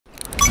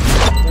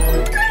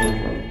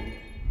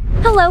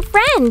Hello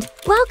friend!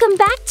 Welcome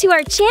back to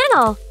our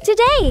channel!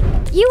 Today,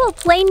 you will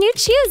play new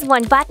Choose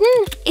One Button.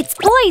 It's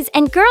Boys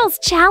and Girls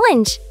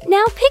Challenge.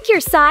 Now pick your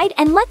side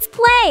and let's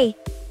play!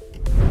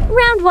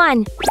 Round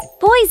 1.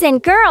 Boys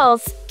and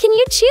Girls, can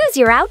you choose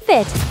your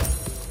outfit?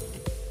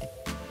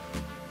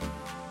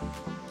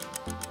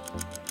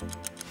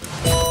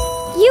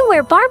 You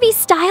wear Barbie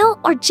style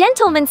or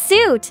gentleman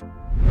suit.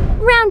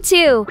 Round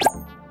 2.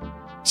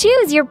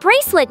 Choose your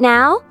bracelet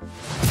now.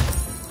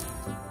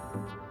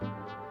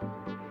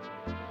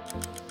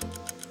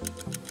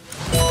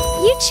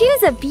 You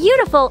choose a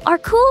beautiful or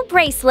cool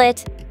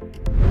bracelet.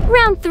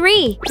 Round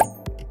 3.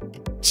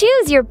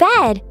 Choose your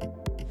bed.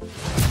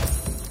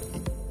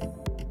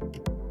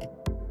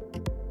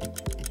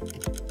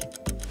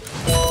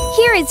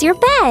 Here is your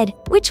bed.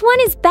 Which one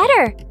is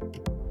better?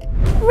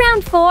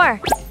 Round 4.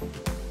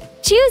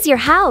 Choose your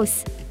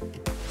house.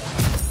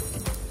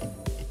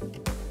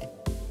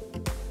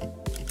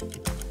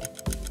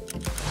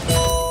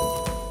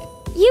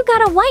 You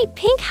got a white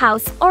pink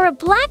house or a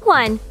black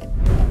one.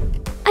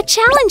 A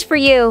challenge for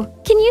you.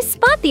 Can you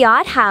spot the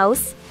odd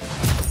house?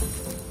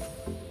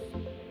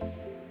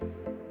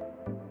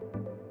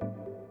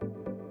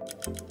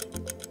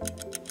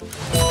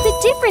 The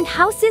different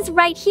houses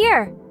right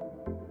here.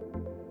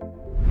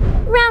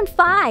 Round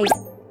 5.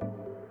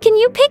 Can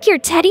you pick your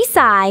teddy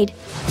side?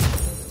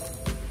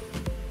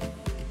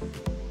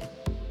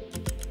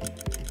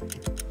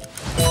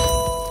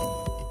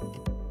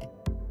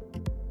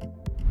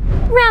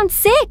 Round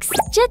 6.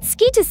 Jet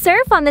ski to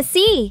surf on the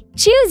sea.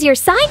 Choose your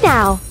side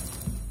now.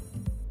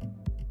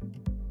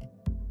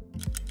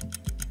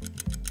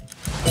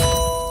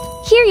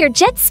 Here your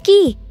jet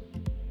ski.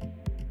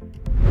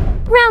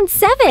 Round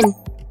 7.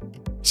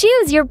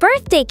 Choose your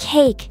birthday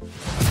cake.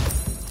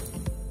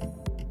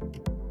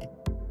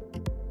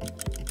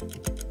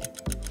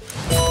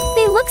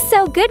 They look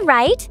so good,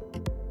 right?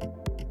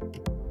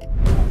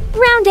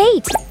 Round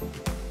 8.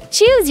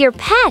 Choose your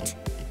pet.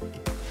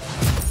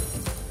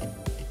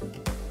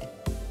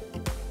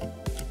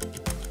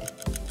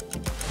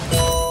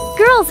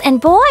 Girls and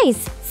boys,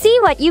 see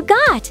what you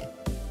got!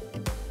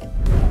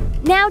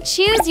 Now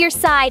choose your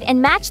side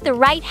and match the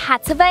right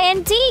hats of A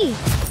and D.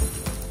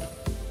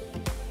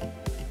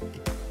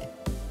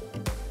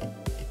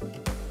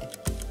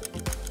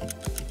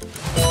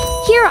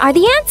 Here are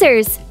the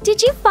answers.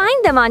 Did you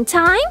find them on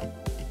time?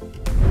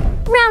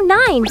 Round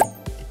 9.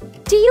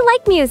 Do you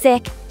like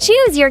music?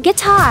 Choose your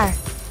guitar.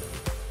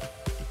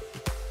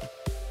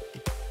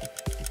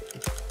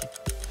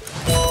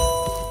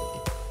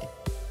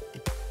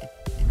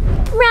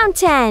 Round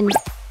 10.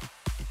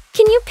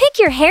 Can you pick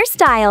your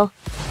hairstyle?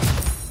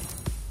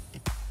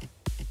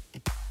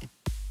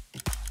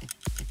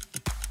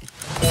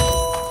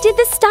 Did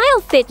the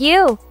style fit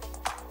you?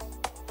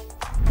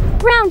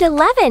 Round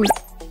 11.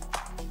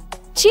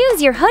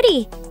 Choose your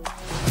hoodie.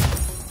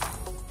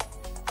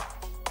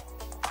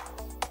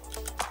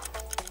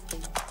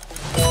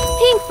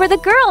 Pink for the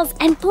girls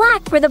and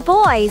black for the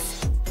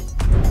boys.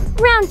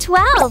 Round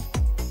 12.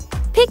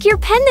 Pick your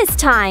pen this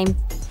time.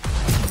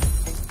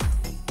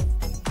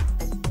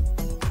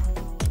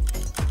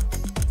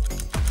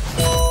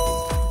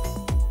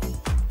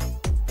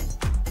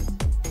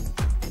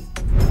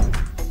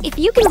 If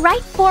you can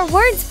write 4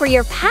 words for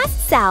your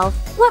past self,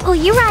 what will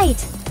you write?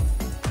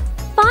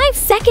 5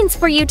 seconds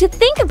for you to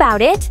think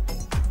about it.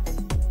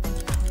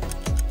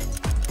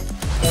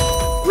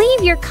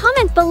 Leave your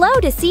comment below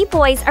to see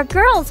boys or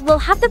girls will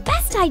have the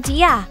best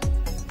idea.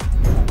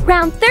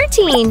 Round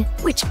 13.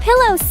 Which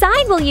pillow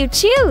side will you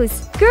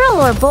choose,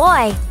 girl or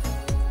boy?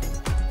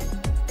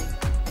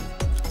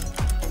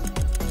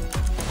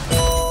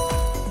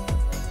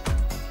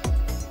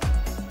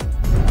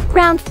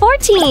 Round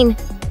 14.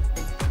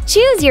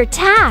 Choose your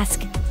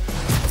task.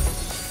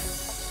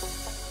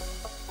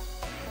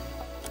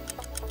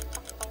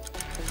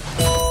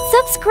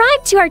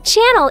 Subscribe to our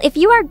channel if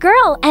you are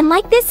girl and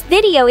like this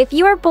video if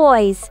you are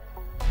boys.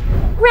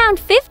 Round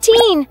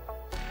 15.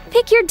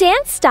 Pick your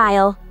dance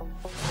style.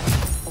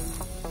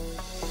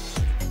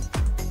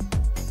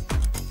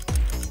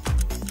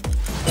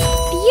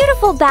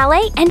 Beautiful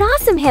ballet and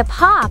awesome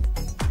hip-hop.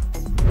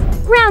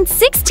 Round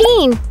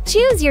 16.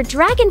 Choose your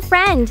dragon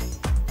friend.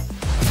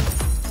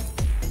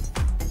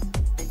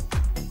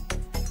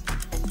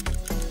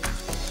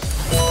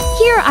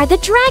 Here are the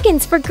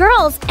dragons for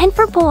girls and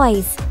for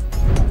boys.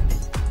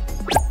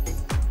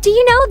 Do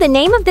you know the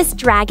name of this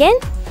dragon?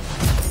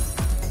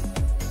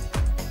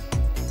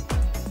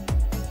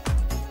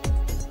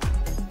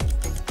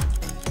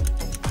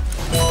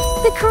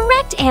 The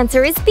correct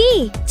answer is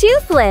B,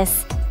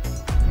 toothless.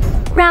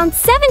 Round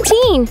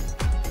 17.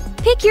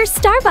 Pick your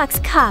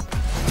Starbucks cup.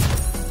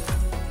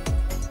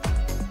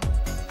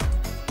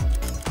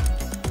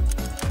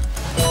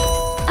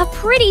 A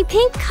pretty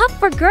pink cup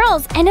for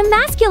girls and a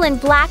masculine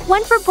black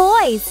one for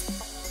boys.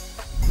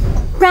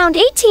 Round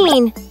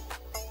 18.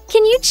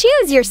 Can you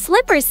choose your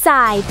slippers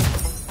side?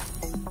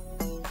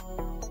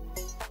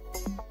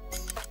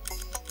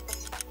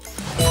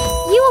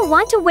 You will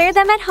want to wear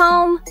them at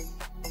home.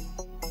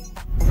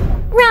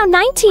 Round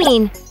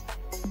 19.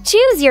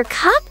 Choose your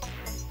cup.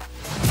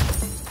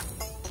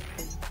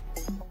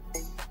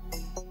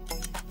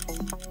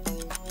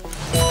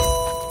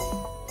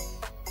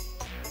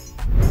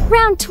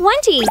 Round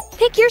 20.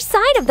 Pick your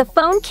side of the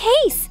phone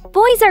case.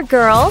 Boys or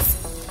girls?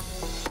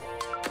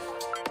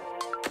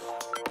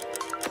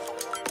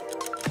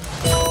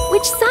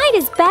 Which side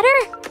is better?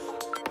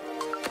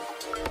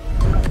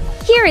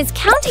 Here is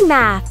counting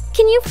math.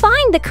 Can you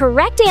find the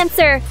correct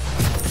answer?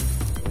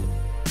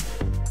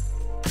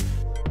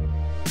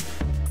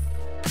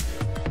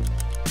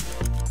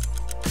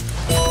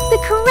 The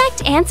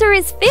correct answer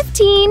is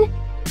 15.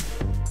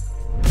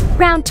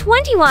 Round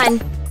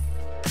 21.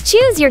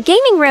 Choose your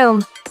gaming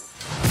room.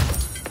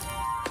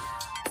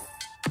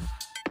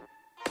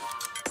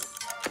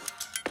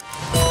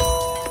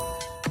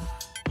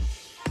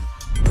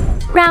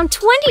 Round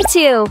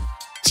 22.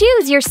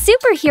 Choose your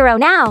superhero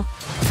now.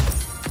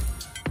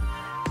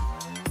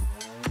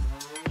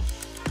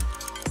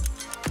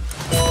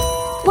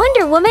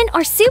 Wonder Woman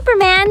or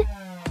Superman?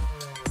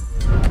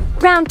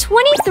 Round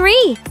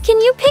 23.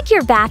 Can you pick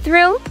your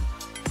bathroom?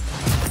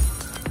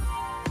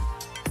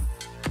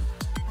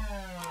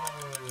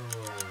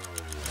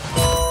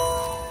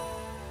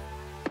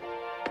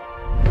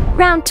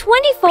 Round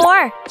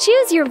 24.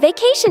 Choose your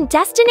vacation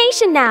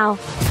destination now.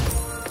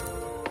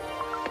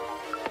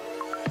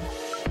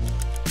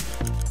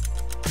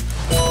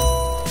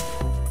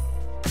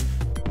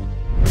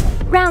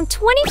 Round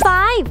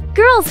 25.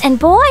 Girls and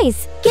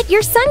boys, get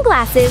your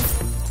sunglasses.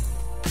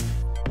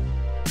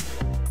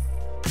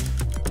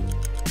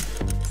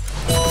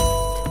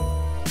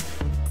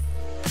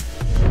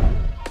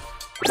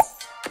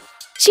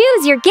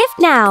 Choose your gift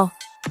now.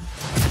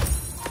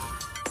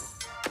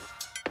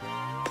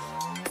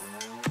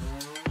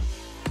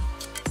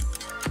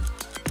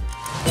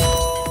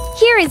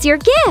 Here is your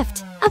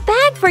gift, a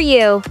bag for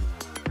you.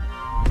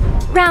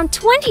 Round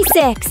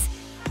 26.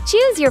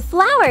 Choose your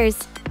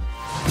flowers.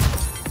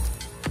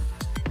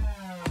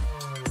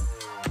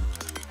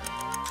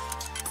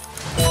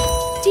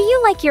 Do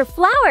you like your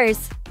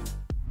flowers?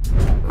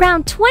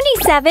 Round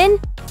 27.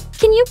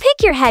 Can you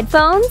pick your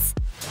headphones?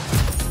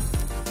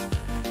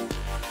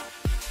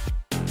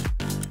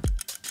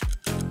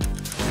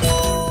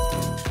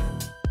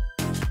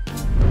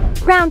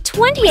 Round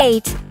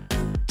 28.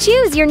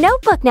 Choose your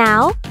notebook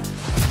now.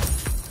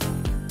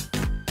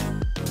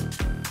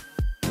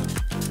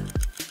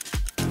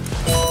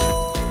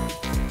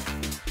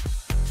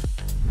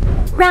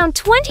 Round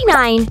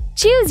 29.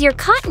 Choose your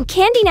cotton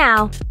candy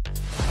now.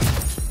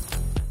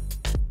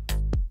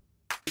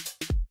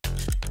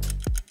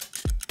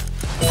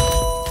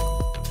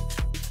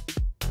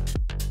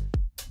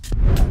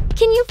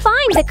 Can you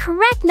find the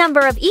correct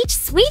number of each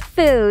sweet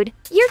food?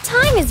 Your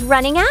time is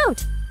running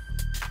out.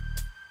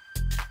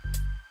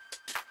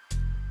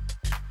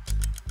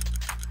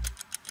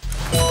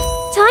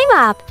 Time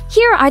up!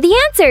 Here are the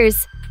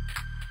answers.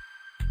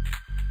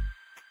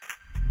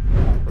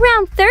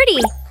 Round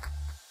 30.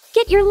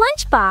 Get your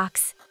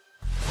lunchbox.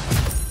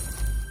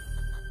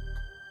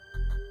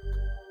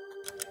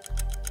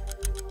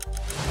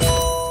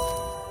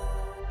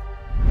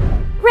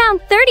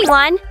 Round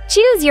 31.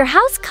 Choose your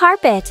house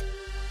carpet.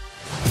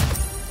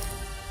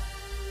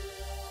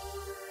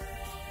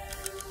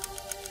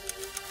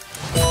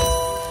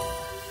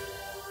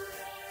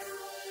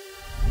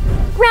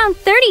 Round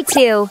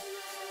 32.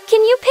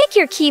 Can you pick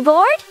your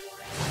keyboard?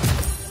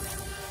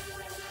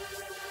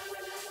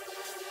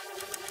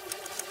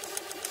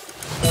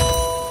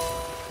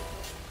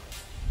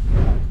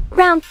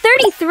 Round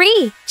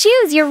 33.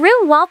 Choose your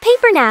room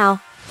wallpaper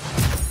now.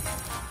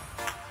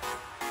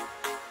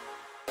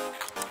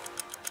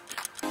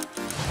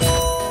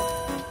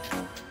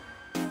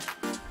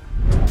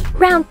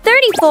 Round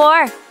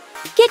 34.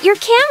 Get your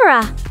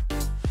camera.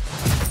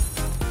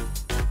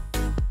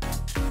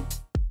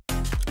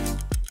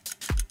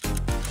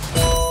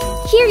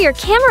 Here are your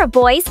camera,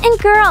 boys and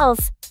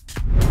girls.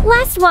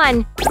 Last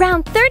one.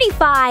 Round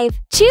 35.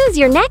 Choose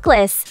your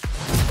necklace.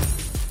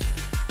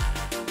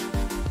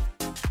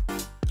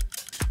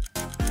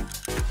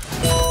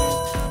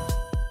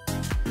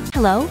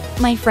 Hello,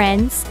 my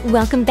friends.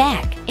 Welcome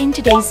back. In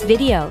today's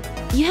video,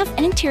 you have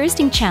an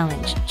interesting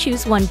challenge.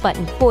 Choose one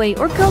button, boy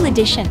or girl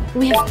edition.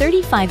 We have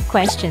 35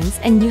 questions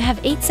and you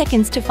have 8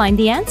 seconds to find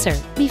the answer.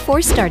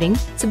 Before starting,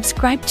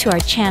 subscribe to our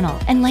channel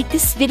and like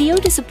this video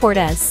to support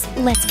us.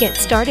 Let's get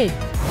started.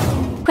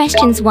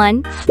 Questions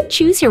 1.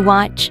 Choose your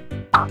watch.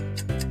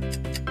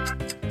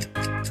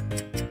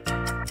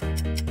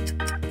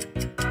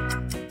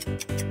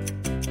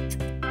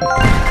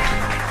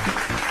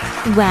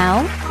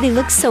 Wow, they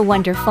look so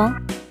wonderful.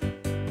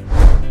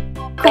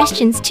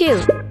 Questions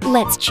 2.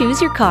 Let's choose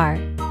your car.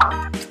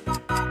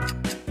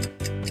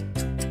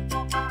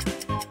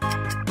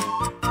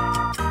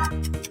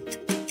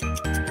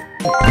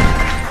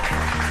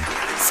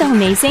 So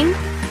amazing!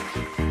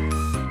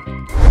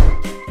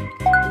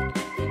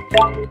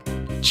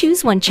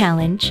 Choose one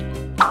challenge.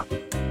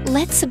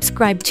 Let's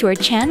subscribe to our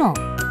channel.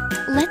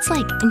 Let's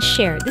like and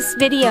share this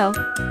video.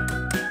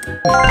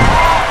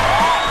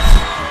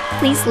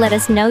 Please let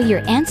us know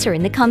your answer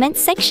in the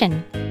comments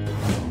section.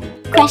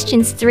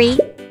 Questions 3.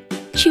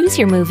 Choose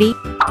your movie.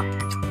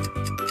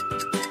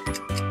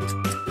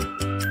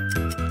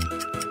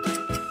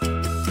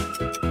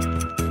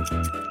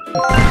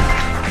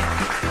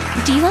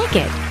 Do you like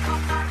it?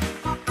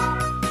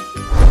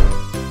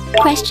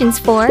 Questions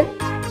 4.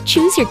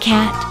 Choose your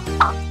cat.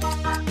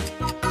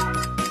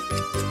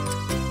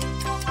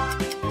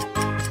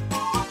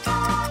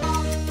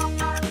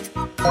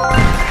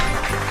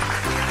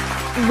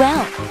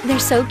 Well, they're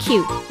so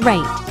cute,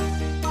 right?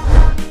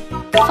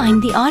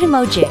 Find the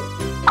automoji.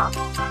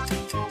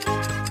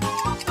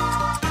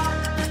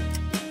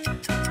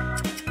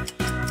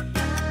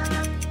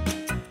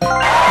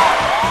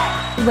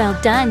 Well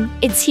done,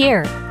 it's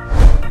here.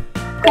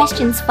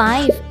 Questions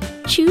 5.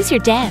 Choose your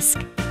desk.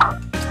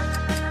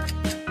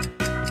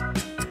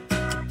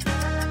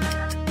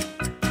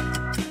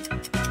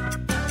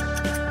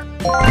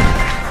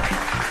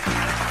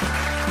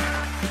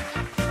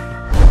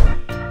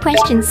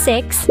 Question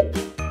 6.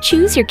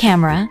 Choose your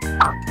camera.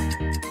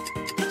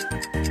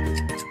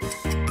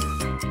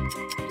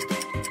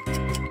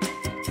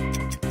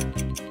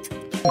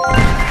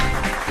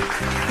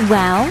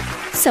 Wow,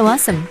 so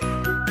awesome.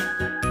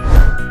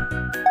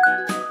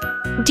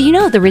 Do you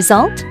know the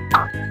result?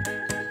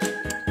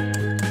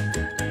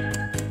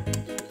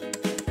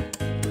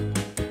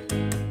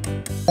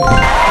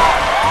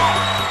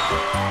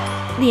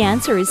 The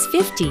answer is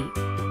 50.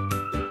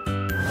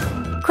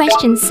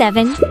 Question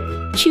 7.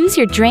 Choose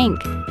your drink.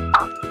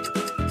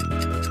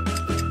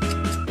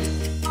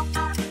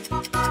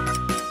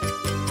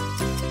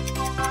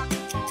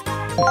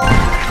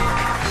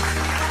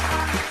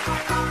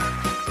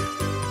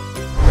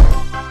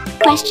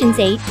 Questions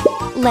 8.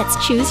 Let's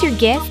choose your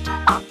gift.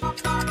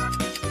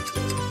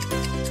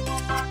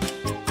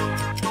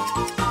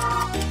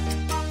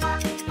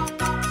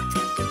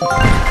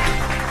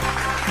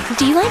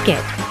 Do you like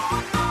it?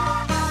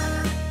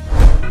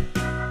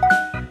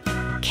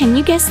 Can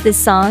you guess this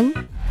song?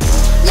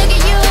 Look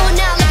at you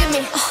now, look at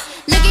me.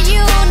 Look at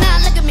you now,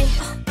 look at me.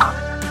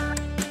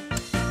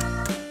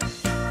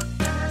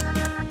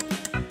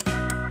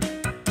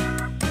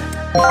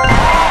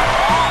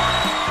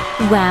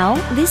 Wow,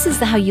 this is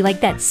how you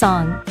like that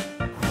song.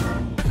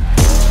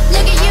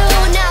 Look at you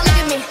now, look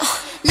at me.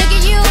 Look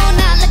at you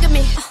now, look at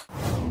me.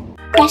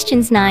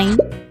 Questions 9.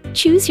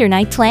 Choose your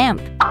night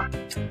lamp.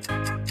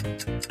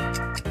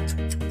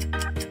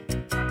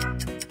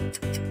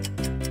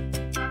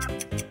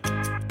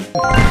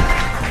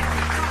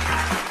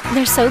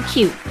 They're so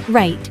cute,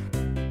 right?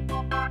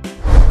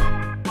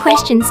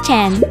 Questions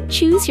 10.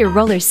 Choose your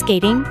roller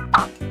skating.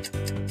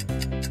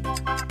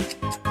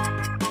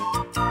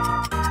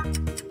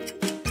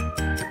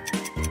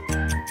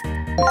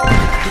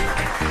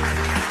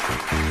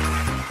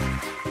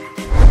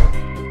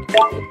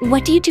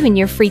 What do you do in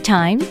your free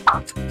time?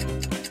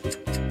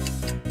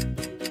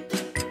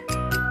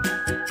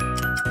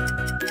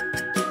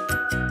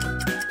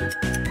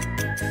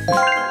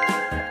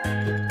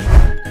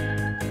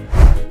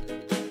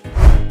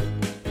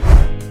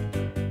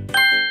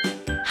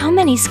 How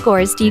many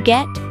scores do you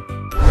get?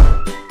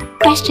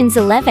 Questions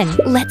 11.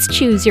 Let's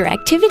choose your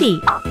activity.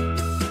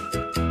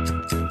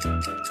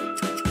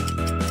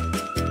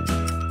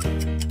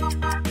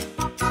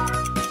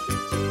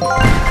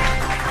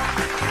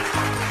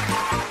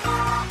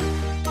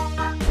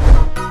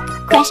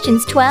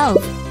 Questions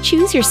 12.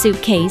 Choose your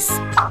suitcase.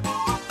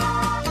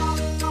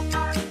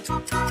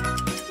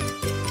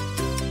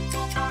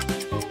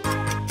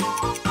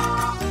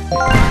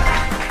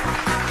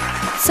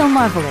 So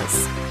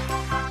marvelous.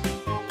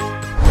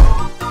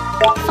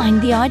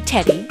 Find the odd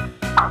teddy.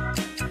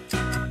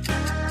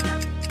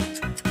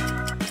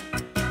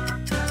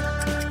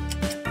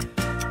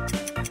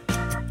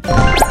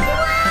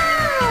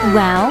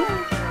 Wow!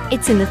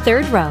 It's in the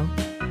third row.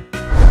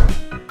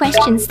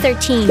 Questions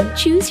 13.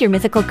 Choose your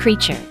mythical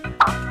creature.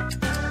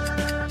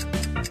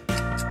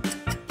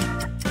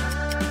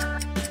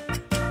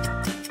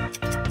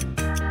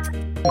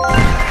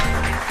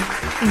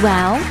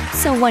 Wow!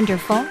 So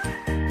wonderful.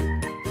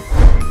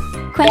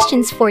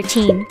 Questions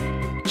 14.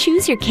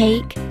 Choose your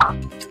cake.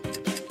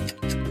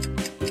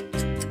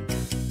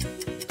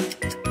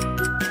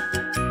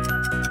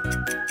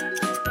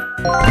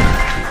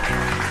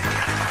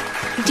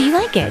 Do you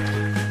like it?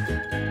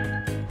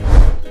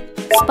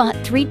 Spot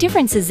 3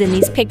 differences in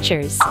these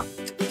pictures.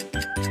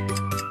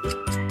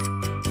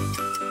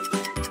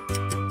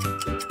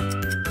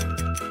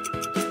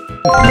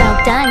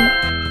 Well done!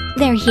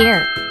 They're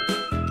here.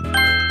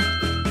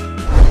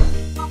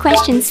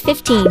 Questions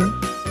 15.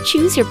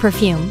 Choose your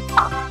perfume.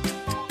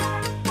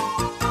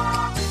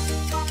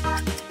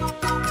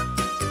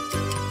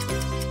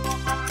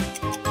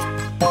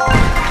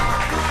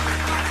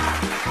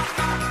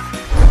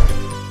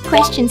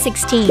 Question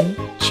 16.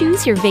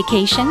 Choose your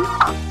vacation.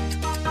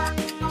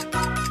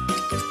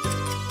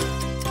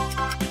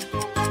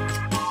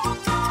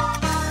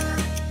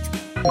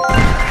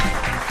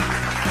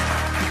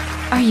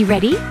 Are you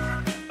ready?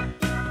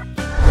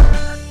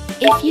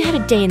 If you had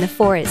a day in the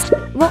forest,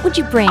 what would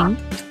you bring?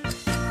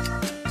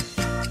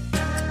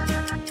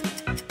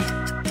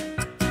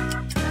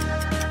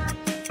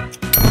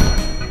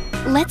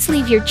 Let's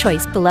leave your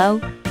choice below.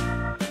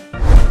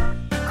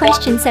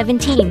 Question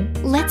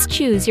 17. Let's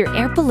choose your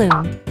air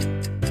balloon.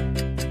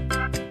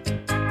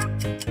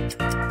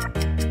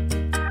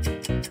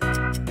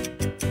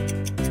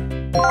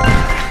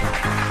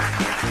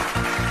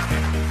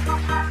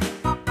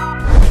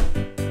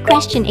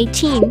 Question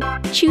 18.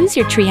 Choose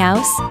your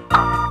treehouse.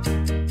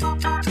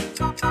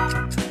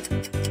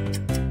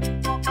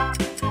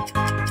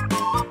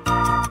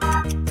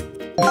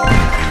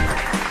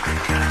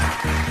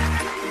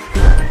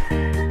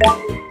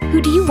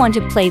 Who do you want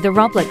to play the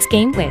Roblox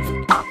game with?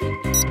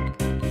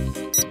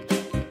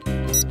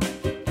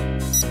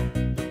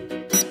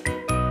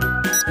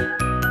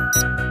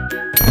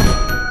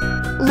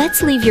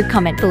 Let's leave your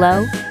comment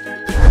below.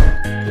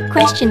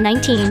 Question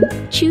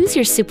 19. Choose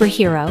your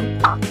superhero.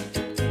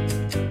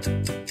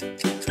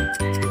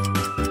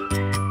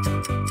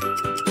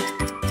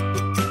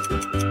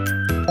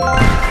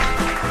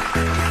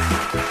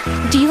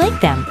 Do you like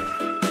them?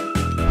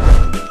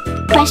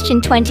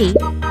 Question 20.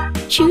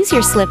 Choose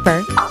your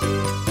slipper.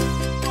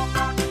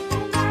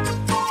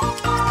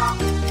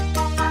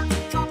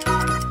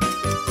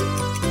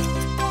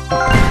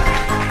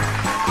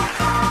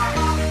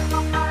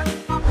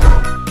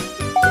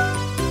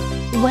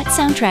 What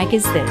soundtrack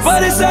is this?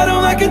 But it's out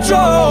of my control,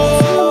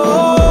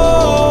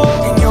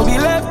 and you'll be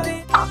left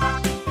in.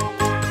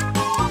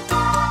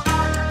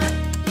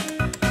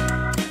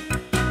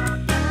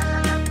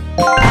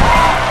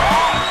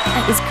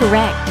 That is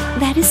correct.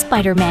 That is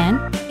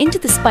Spider-Man Into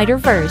the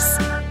Spider-Verse.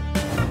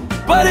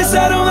 But it's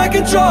out of my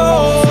control,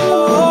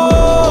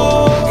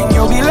 and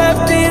you'll be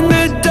left in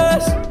the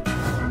dust.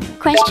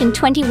 Question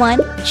 21.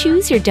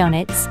 Choose your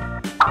donuts.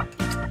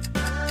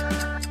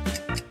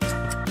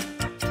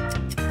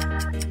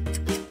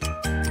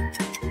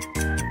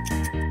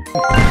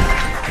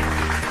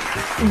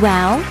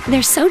 Wow,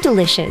 they're so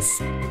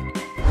delicious.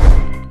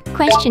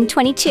 Question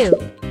 22.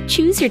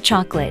 Choose your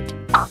chocolate.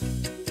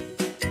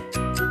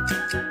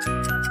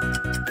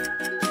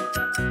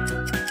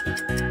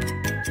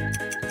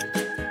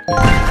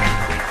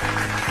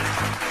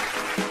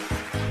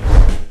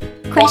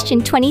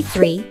 Question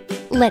 23.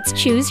 Let's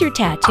choose your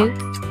tattoo.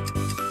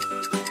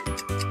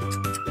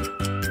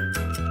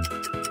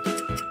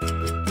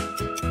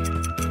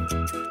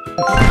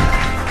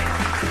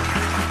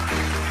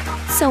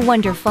 So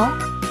wonderful.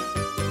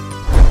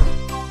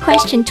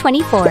 Question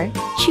 24.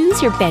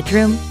 Choose your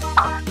bedroom.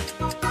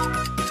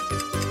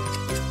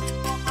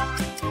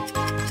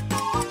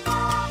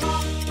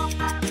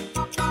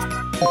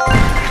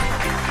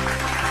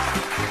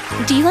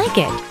 Do you like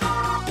it?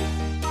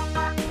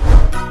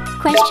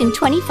 Question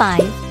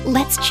 25.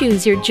 Let's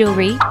choose your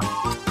jewelry.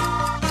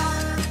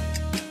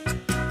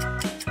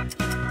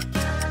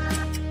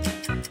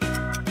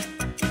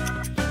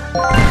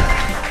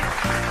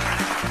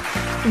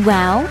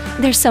 Wow,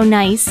 they're so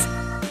nice.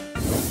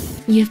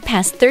 You've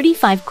passed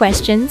 35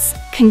 questions.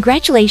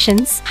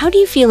 Congratulations! How do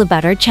you feel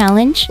about our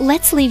challenge?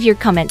 Let's leave your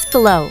comments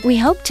below. We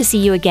hope to see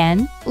you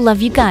again.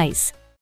 Love you guys.